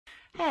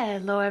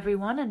Hello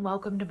everyone and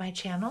welcome to my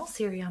channel,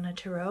 Siriana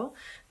Tarot.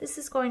 This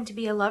is going to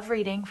be a love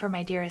reading for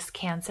my dearest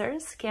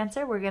Cancers.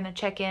 Cancer, we're going to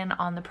check in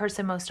on the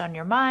person most on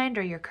your mind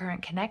or your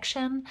current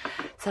connection.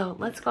 So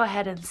let's go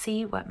ahead and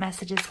see what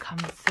messages come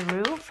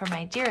through for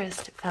my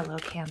dearest fellow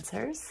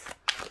Cancers.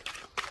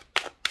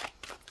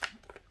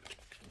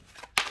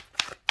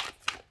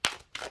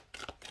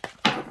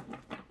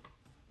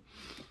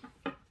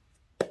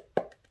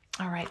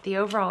 All right, the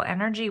overall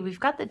energy, we've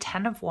got the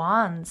 10 of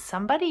Wands,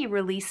 somebody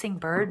releasing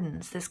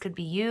burdens. This could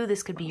be you,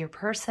 this could be your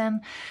person.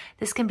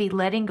 This can be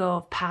letting go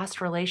of past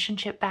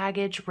relationship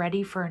baggage,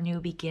 ready for a new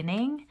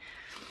beginning.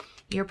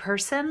 Your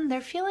person, they're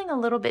feeling a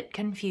little bit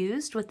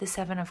confused with the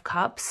 7 of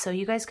Cups. So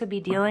you guys could be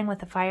dealing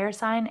with a fire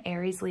sign,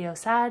 Aries, Leo,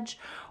 Sag,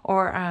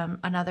 or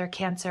another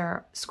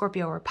Cancer,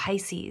 Scorpio, or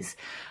Pisces.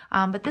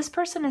 But this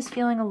person is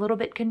feeling a little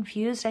bit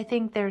confused. I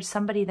think there's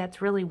somebody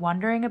that's really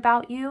wondering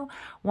about you,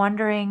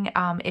 wondering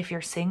if you're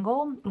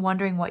single,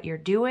 wondering what you're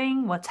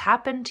doing, what's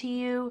happened to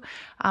you.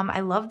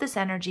 I love this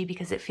energy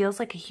because it feels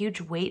like a huge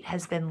weight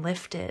has been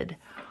lifted.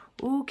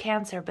 Ooh,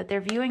 Cancer, but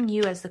they're viewing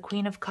you as the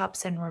Queen of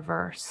Cups in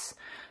reverse.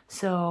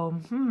 So,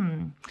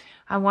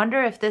 I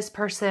wonder if this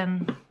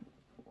person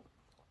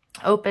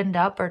opened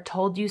up or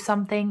told you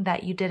something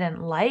that you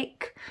didn't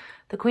like.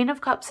 The Queen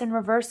of Cups in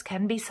reverse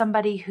can be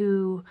somebody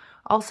who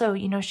also,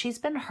 you know, she's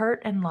been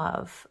hurt in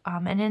love.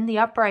 And in the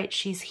upright,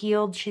 she's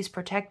healed, she's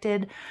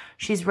protected,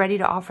 she's ready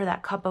to offer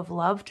that cup of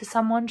love to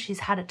someone.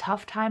 She's had a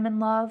tough time in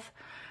love.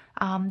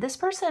 This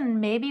person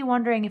may be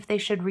wondering if they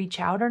should reach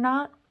out or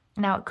not.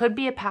 Now, it could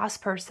be a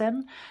past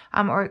person,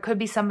 or it could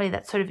be somebody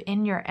that's sort of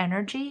in your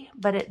energy,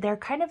 but they're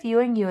kind of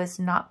viewing you as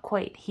not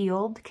quite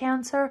healed,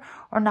 Cancer,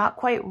 or not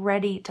quite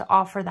ready to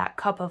offer that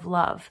cup of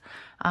love.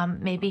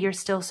 Maybe you're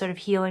still sort of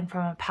healing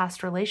from a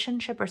past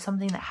relationship or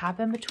something that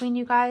happened between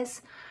you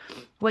guys.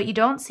 What you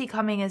don't see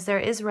coming is there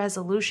is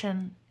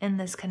resolution in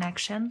this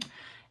connection.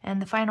 And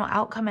the final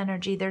outcome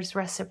energy, there's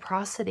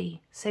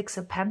reciprocity, 6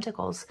 of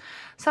Pentacles.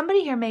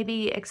 Somebody here may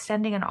be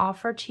extending an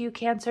offer to you,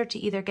 Cancer, to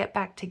either get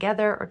back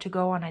together or to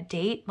go on a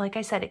date. Like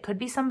I said, it could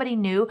be somebody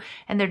new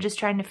and they're just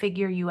trying to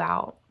figure you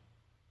out.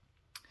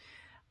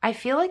 I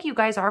feel like you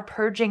guys are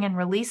purging and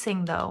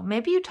releasing, though.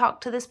 Maybe you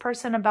talked to this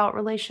person about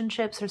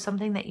relationships or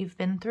something that you've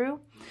been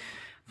through.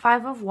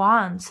 5 of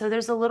Wands. So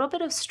there's a little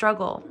bit of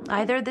struggle.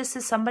 Either this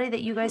is somebody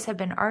that you guys have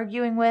been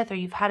arguing with or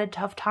you've had a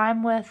tough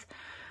time with.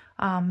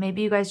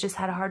 Maybe you guys just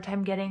had a hard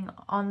time getting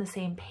on the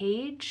same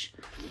page.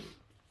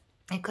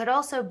 It could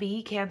also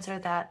be, Cancer,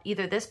 that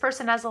either this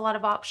person has a lot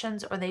of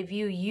options or they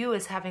view you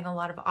as having a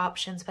lot of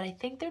options, but I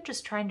think they're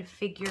just trying to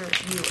figure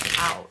you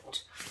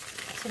out.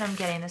 That's what I'm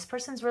getting. This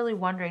person's really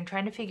wondering,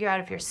 trying to figure out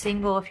if you're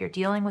single, if you're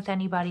dealing with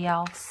anybody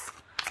else.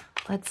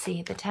 Let's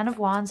see, the 10 of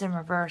Wands in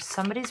reverse.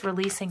 Somebody's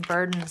releasing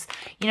burdens.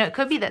 You know, it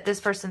could be that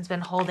this person's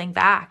been holding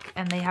back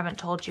and they haven't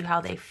told you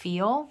how they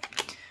feel.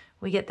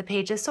 We get the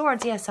Page of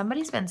Swords. Yeah,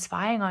 somebody's been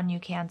spying on you,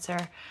 Cancer.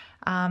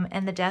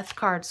 And the Death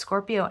card,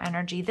 Scorpio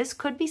energy. This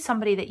could be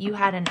somebody that you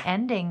had an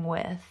ending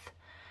with.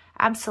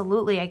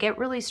 Absolutely. I get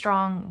really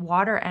strong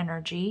water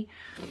energy.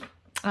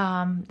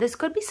 This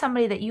could be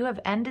somebody that you have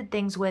ended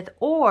things with,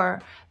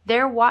 or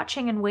they're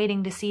watching and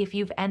waiting to see if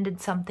you've ended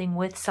something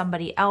with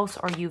somebody else,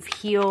 or you've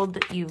healed,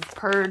 you've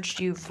purged,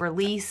 you've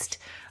released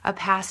a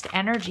past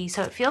energy.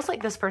 So it feels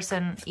like this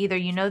person, either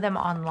you know them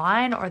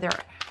online or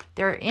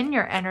they're in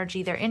your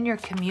energy, they're in your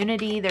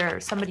community, they're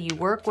somebody you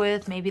work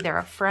with, maybe they're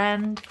a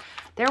friend.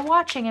 They're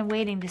watching and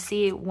waiting to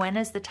see when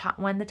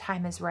the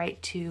time is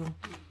right to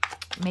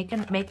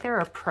make their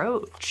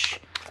approach.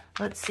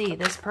 Let's see,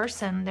 this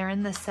person, they're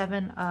in the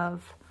 7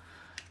 of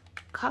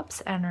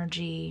Cups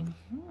energy.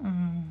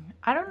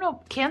 I don't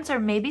know, Cancer,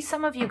 maybe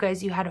some of you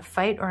guys, you had a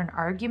fight or an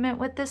argument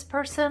with this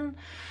person.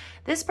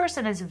 This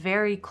person is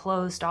very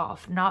closed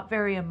off, not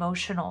very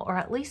emotional, or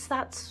at least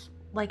that's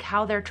like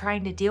how they're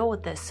trying to deal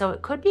with this. So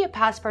it could be a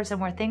past person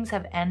where things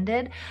have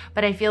ended,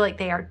 but I feel like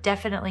they are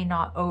definitely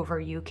not over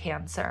you,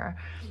 Cancer.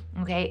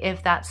 Okay,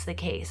 if that's the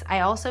case. I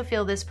also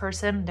feel this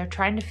person, they're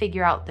trying to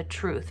figure out the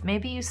truth.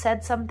 Maybe you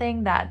said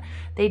something that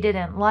they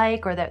didn't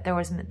like, or that there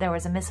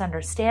was a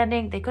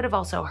misunderstanding. They could have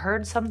also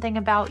heard something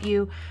about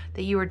you,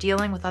 that you were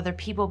dealing with other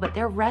people, but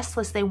they're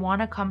restless. They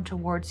want to come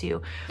towards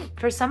you.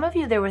 For some of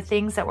you, there were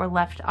things that were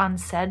left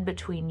unsaid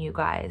between you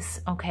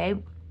guys, okay?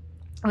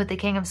 With the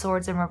King of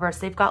Swords in reverse,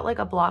 they've got like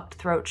a blocked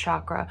throat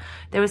chakra.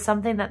 There was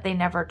something that they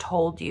never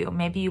told you.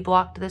 Maybe you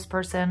blocked this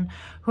person.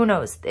 Who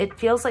knows? It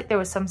feels like there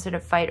was some sort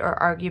of fight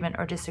or argument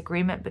or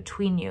disagreement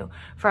between you.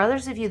 For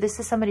others of you,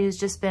 this is somebody who's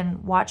just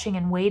been watching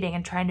and waiting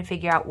and trying to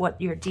figure out what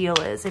your deal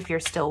is. If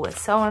you're still with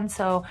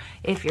so-and-so,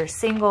 if you're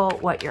single,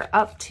 what you're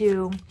up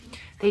to.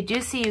 They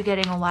do see you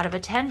getting a lot of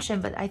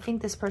attention, but I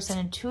think this person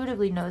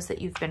intuitively knows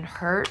that you've been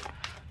hurt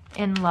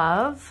in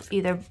love,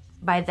 either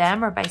by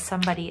them or by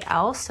somebody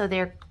else, so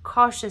they're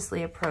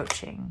cautiously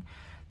approaching.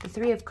 The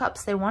 3 of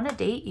Cups, they want to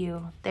date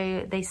you.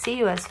 They see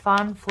you as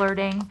fun,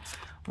 flirting,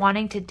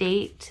 wanting to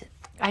date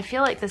I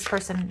feel like this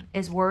person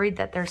is worried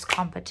that there's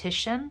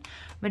competition.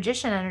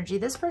 Magician energy,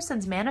 this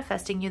person's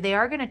manifesting you. They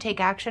are going to take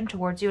action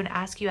towards you and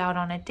ask you out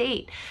on a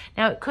date.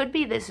 Now, it could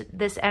be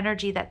this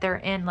energy that they're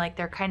in, like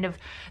they're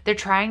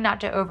trying not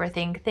to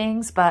overthink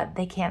things, but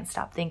they can't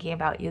stop thinking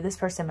about you. This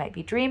person might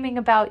be dreaming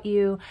about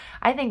you.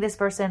 I think this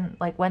person,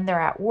 like when they're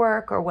at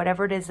work or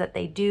whatever it is that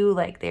they do,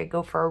 like they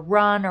go for a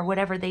run or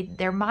whatever,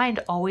 their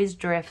mind always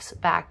drifts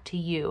back to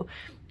you.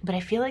 But I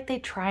feel like they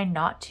try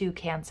not to,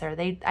 Cancer.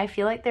 I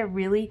feel like they're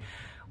really,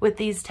 with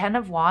these 10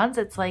 of Wands,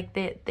 it's like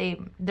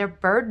they're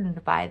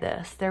burdened by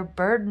this. They're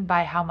burdened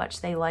by how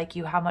much they like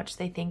you, how much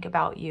they think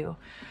about you.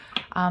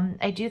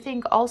 I do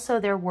think also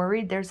they're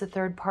worried there's a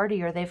third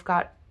party, or they've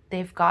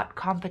got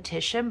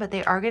competition, but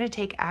they are going to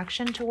take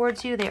action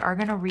towards you. They are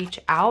going to reach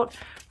out.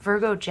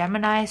 Virgo,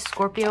 Gemini,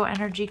 Scorpio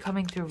energy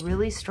coming through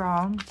really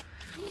strong.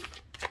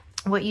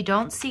 What you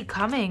don't see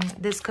coming,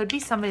 this could be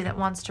somebody that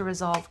wants to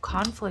resolve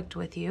conflict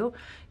with you.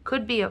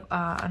 Could be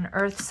an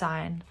earth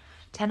sign.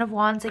 10 of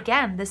Wands,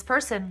 again, this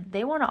person,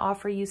 they want to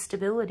offer you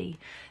stability.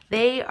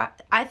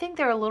 I think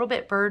they're a little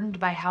bit burdened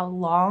by how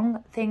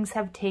long things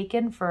have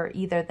taken for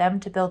either them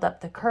to build up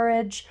the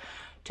courage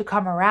to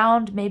come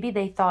around. Maybe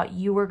they thought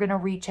you were going to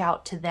reach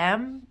out to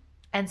them.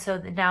 And so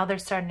now they're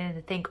starting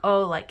to think,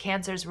 oh, like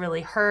Cancer's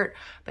really hurt,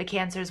 but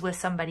Cancer's with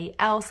somebody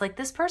else. Like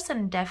this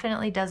person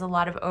definitely does a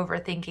lot of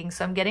overthinking.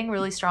 So I'm getting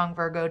really strong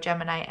Virgo,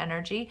 Gemini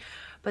energy.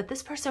 But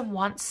this person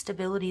wants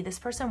stability. This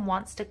person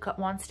wants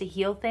to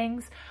heal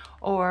things,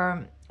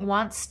 or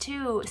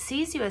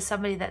sees you as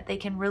somebody that they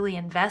can really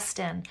invest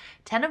in.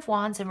 10 of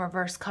Wands in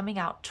reverse coming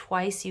out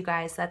twice, you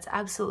guys. That's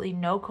absolutely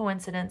no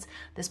coincidence.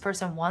 This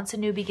person wants a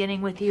new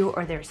beginning with you,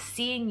 or they're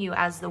seeing you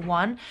as the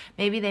one.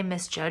 Maybe they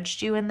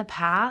misjudged you in the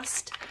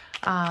past.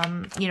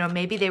 You know,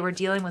 maybe they were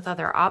dealing with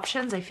other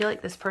options. I feel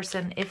like this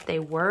person, if they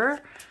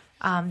were,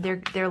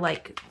 they're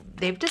like,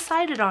 they've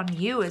decided on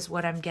you is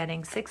what I'm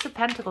getting. 6 of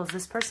Pentacles,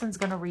 this person's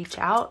going to reach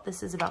out.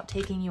 This is about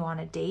taking you on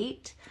a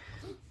date.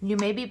 You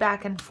may be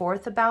back and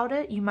forth about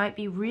it. You might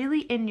be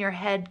really in your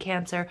head,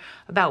 Cancer,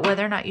 about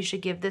whether or not you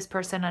should give this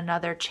person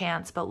another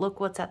chance. But look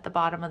what's at the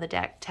bottom of the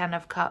deck, 10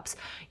 of Cups.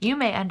 You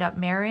may end up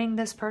marrying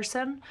this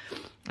person.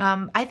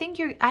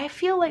 I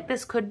feel like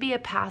this could be a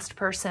past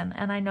person.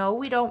 And I know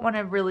we don't want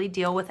to really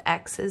deal with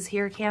exes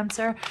here,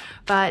 Cancer,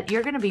 but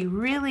you're going to be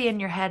really in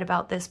your head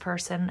about this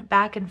person,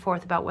 back and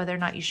forth about whether or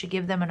not you should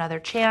give them another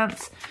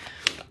chance.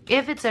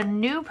 If it's a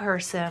new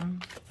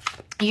person,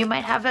 you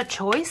might have a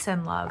choice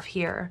in love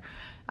here.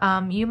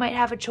 You might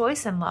have a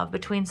choice in love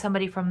between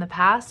somebody from the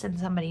past and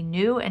somebody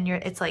new, and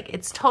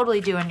it's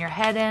totally doing your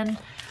head in.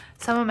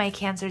 Some of my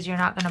Cancers, you're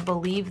not going to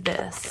believe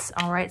this,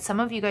 all right? Some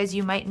of you guys,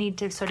 you might need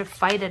to sort of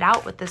fight it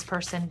out with this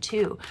person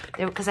too,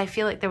 because I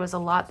feel like there was a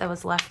lot that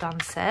was left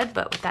unsaid,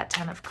 but with that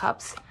 10 of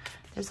Cups,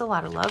 there's a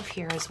lot of love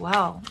here as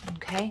well,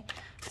 okay?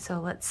 So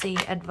let's see.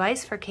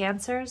 Advice for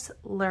Cancers,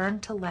 learn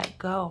to let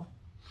go.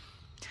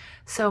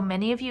 So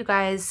many of you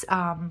guys,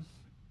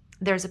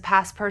 there's a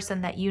past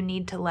person that you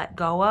need to let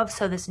go of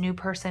so this new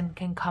person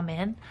can come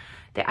in.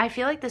 I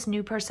feel like this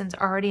new person's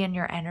already in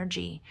your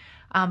energy,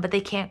 but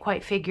they can't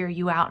quite figure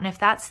you out. And if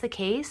that's the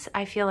case,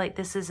 I feel like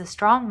this is a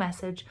strong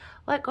message.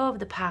 Let go of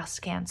the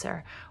past,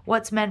 Cancer.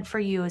 What's meant for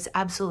you is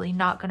absolutely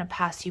not going to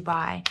pass you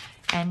by.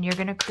 And you're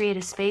going to create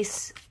a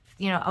space,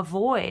 you know, a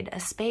void, a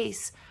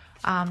space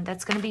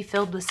that's going to be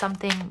filled with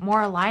something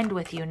more aligned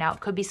with you. Now, it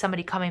could be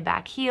somebody coming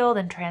back healed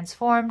and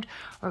transformed,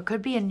 or it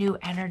could be a new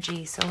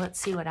energy. So let's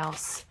see what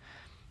else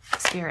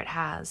Spirit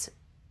has.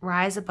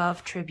 Rise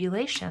above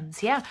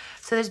tribulations. Yeah.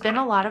 So there's been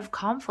a lot of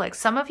conflict.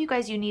 Some of you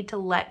guys, you need to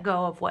let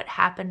go of what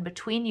happened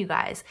between you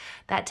guys.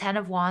 That 10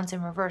 of Wands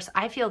in reverse.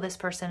 I feel this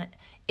person,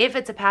 if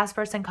it's a past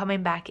person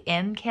coming back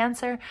in,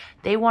 Cancer,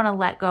 they want to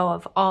let go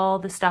of all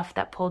the stuff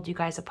that pulled you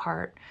guys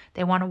apart.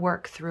 They want to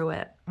work through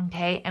it.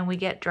 Okay. And we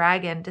get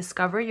Dragon,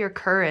 discover your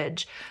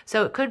courage.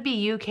 So it could be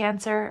you,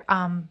 Cancer.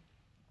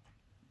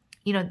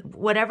 You know,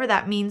 whatever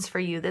that means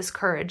for you, this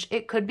courage.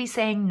 It could be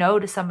saying no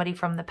to somebody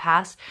from the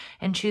past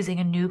and choosing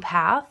a new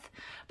path.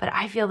 But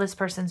I feel this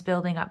person's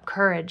building up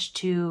courage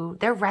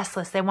they're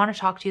restless. They want to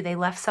talk to you. They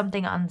left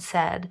something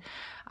unsaid,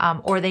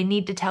 or they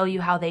need to tell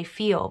you how they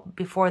feel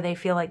before they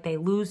feel like they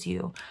lose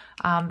you.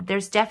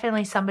 There's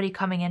definitely somebody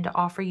coming in to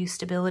offer you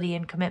stability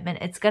and commitment.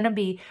 It's going to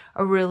be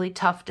a really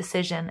tough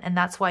decision. And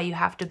that's why you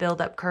have to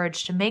build up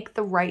courage to make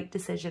the right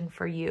decision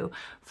for you.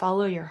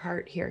 Follow your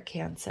heart here,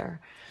 Cancer.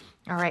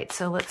 All right,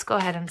 so let's go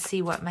ahead and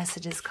see what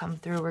messages come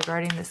through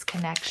regarding this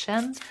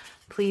connection,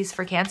 please,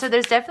 for Cancer.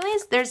 There's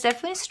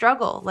definitely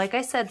struggle. Like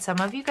I said, some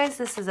of you guys,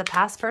 this is a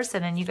past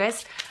person, and you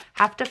guys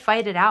have to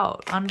fight it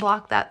out.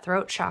 Unblock that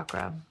throat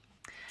chakra.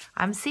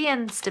 I'm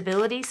seeing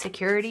stability,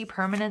 security,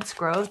 permanence,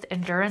 growth,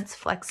 endurance,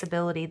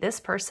 flexibility. This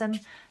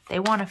person,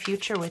 they want a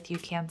future with you,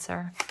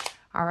 Cancer.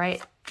 All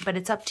right. But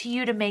it's up to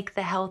you to make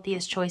the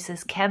healthiest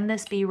choices. Can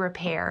this be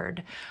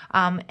repaired?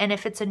 And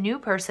if it's a new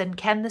person,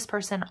 can this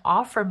person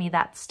offer me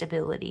that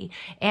stability?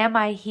 Am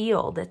I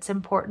healed? It's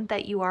important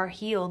that you are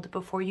healed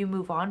before you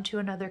move on to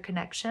another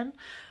connection.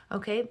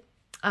 Okay.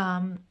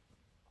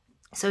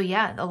 So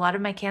yeah, a lot of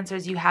my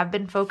Cancers, you have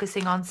been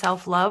focusing on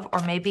self-love, or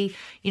maybe,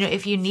 you know,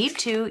 if you need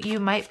to, you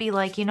might be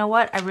like, you know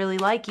what, I really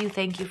like you.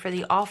 Thank you for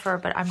the offer,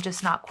 but I'm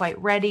just not quite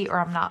ready,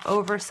 or I'm not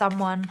over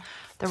someone.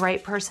 The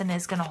right person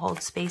is going to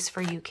hold space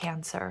for you,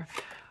 Cancer.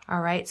 All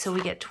right, so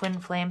we get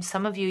twin flames.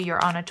 Some of you,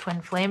 you're on a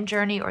twin flame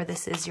journey, or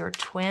this is your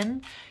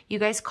twin. You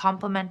guys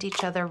complement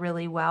each other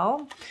really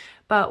well.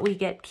 But we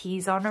get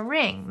keys on a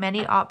ring,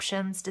 many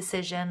options,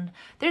 decision.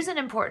 There's an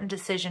important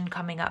decision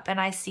coming up, and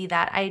I see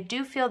that. I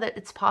do feel that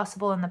it's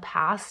possible in the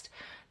past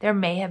there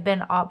may have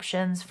been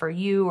options for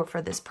you or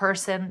for this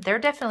person. They're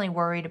definitely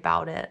worried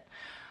about it.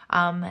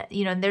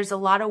 You know, and there's a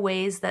lot of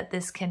ways that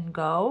this can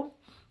go,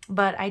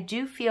 but I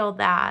do feel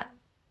that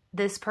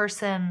this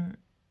person,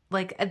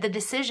 like, the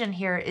decision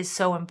here is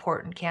so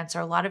important, Cancer.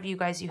 A lot of you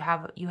guys, you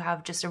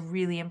have just a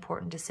really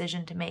important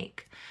decision to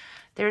make.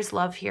 There's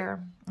love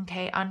here,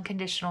 okay,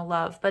 unconditional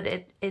love, but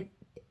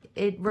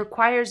it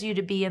requires you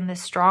to be in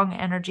this strong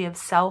energy of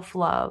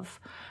self-love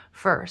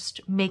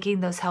first, making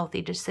those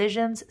healthy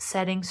decisions,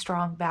 setting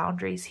strong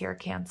boundaries here,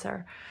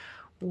 Cancer.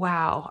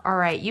 Wow. All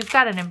right, you've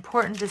got an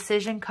important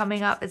decision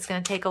coming up. It's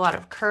going to take a lot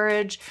of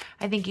courage.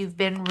 I think you've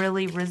been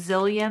really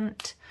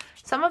resilient.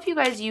 Some of you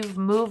guys, you've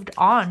moved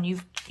on.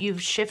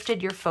 You've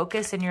shifted your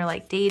focus, and you're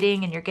like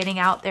dating, and you're getting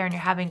out there, and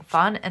you're having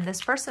fun, and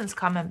this person's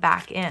coming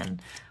back in.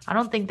 I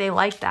don't think they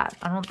like that.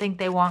 I don't think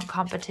they want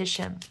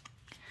competition.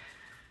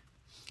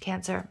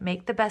 Cancer,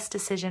 make the best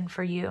decision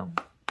for you.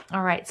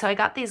 All right, so I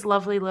got these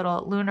lovely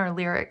little Lunar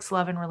Lyrics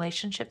Love and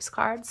Relationships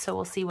cards, so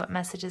we'll see what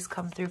messages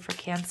come through for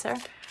Cancer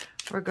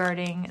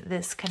regarding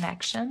this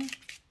connection.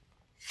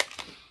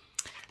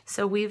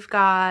 So we've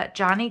got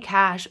Johnny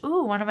Cash.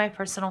 Ooh, one of my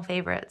personal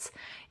favorites.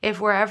 If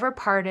we're ever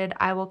parted,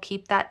 I will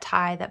keep that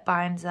tie that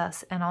binds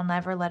us, and I'll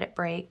never let it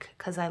break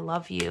because I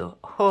love you.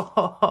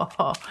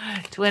 Oh,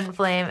 twin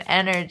flame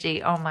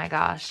energy. Oh my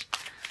gosh.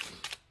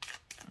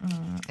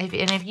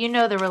 If you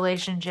know the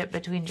relationship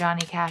between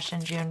Johnny Cash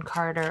and June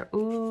Carter,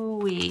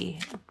 ooh-wee,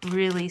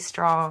 really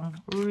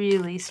strong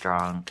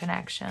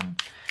connection.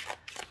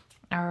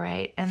 All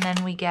right, and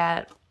then we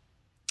get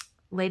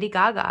Lady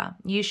Gaga.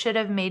 You should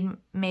have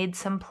made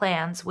some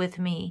plans with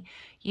me.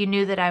 You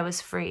knew that I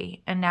was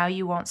free, and now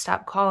you won't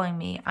stop calling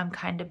me. I'm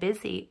kind of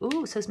busy.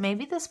 Ooh, so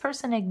maybe this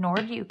person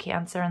ignored you,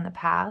 Cancer, in the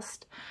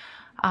past,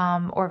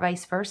 or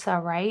vice versa,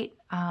 right?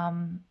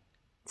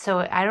 So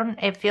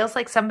it feels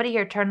like somebody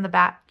here turned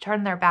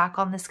their back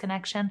on this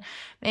connection.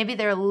 Maybe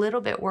they're a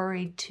little bit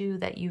worried too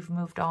that you've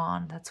moved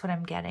on. That's what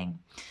I'm getting.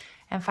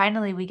 And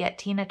finally, we get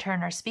Tina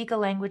Turner. Speak a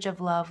language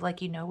of love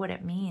like you know what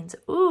it means.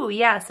 Ooh,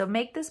 yeah, so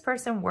make this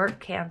person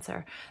work,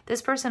 Cancer.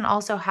 This person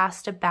also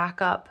has to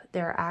back up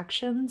their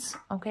actions,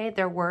 okay?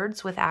 Their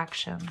words with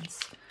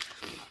actions.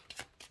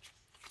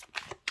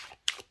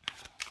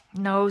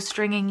 No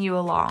stringing you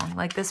along.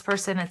 Like this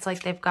person, it's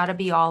like they've got to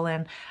be all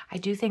in. I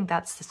do think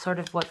that's sort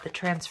of what the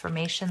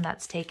transformation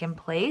that's taken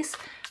place.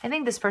 I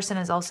think this person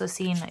has also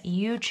seen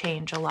you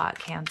change a lot,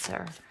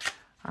 Cancer.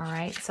 All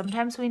right.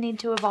 Sometimes we need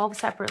to evolve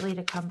separately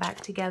to come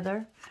back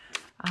together.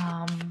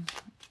 I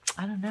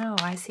don't know.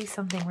 I see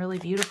something really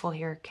beautiful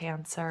here,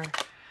 Cancer.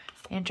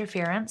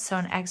 Interference. So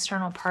an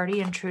external party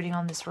intruding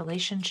on this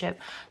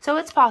relationship. So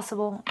it's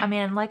possible. I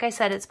mean, like I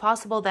said, it's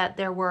possible that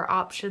there were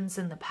options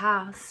in the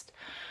past.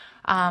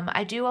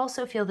 I do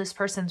also feel this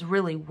person's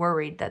really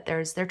worried that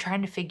they're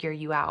trying to figure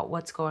you out,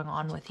 what's going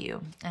on with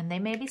you. And they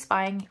may be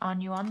spying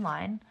on you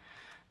online.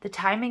 The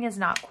timing is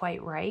not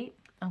quite right.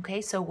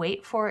 Okay, so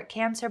wait for it,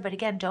 Cancer. But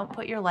again, don't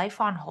put your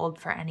life on hold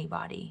for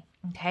anybody.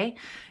 Okay,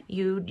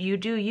 you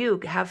do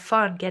you. Have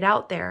fun. Get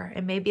out there.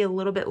 It may be a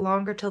little bit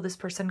longer till this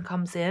person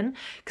comes in,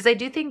 because I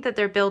do think that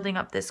they're building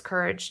up this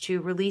courage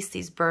to release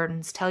these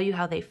burdens, tell you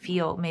how they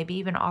feel, maybe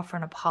even offer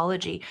an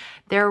apology.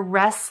 They're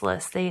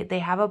restless. They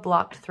have a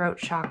blocked throat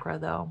chakra,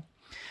 though.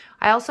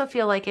 I also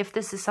feel like if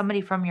this is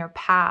somebody from your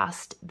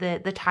past, the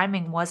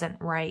timing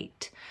wasn't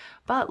right.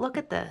 But look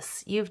at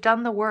this. You've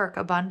done the work.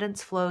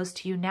 Abundance flows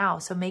to you now.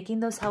 So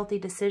making those healthy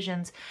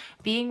decisions,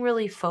 being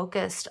really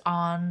focused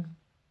on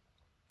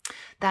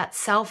that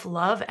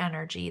self-love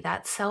energy,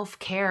 that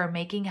self-care,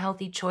 making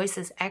healthy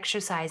choices,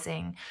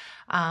 exercising,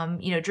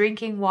 you know,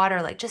 drinking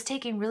water, like just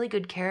taking really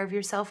good care of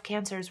yourself,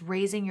 Cancer, is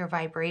raising your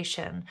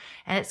vibration.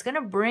 And it's going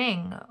to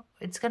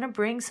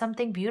bring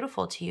something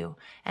beautiful to you.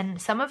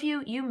 And some of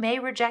you, you may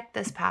reject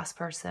this past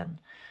person.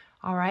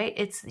 All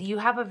right. You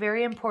have a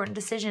very important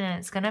decision, and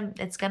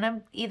it's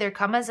gonna either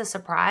come as a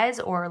surprise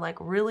or like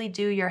really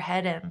do your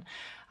head in,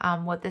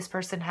 what this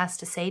person has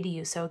to say to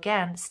you. So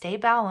again, stay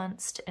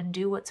balanced and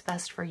do what's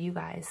best for you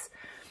guys.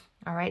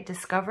 All right.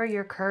 Discover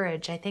your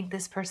courage. I think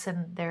this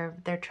person,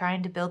 they're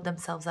trying to build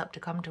themselves up to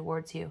come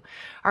towards you.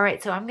 All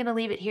right. So I'm going to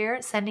leave it here,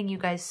 sending you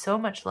guys so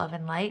much love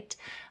and light.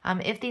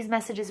 If these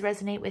messages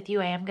resonate with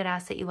you, I am going to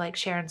ask that you like,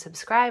 share, and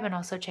subscribe, and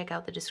also check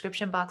out the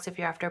description box if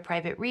you're after a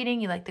private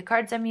reading, you like the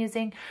cards I'm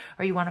using,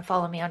 or you want to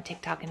follow me on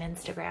TikTok and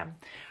Instagram.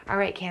 All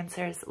right,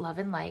 Cancers, love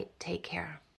and light. Take care.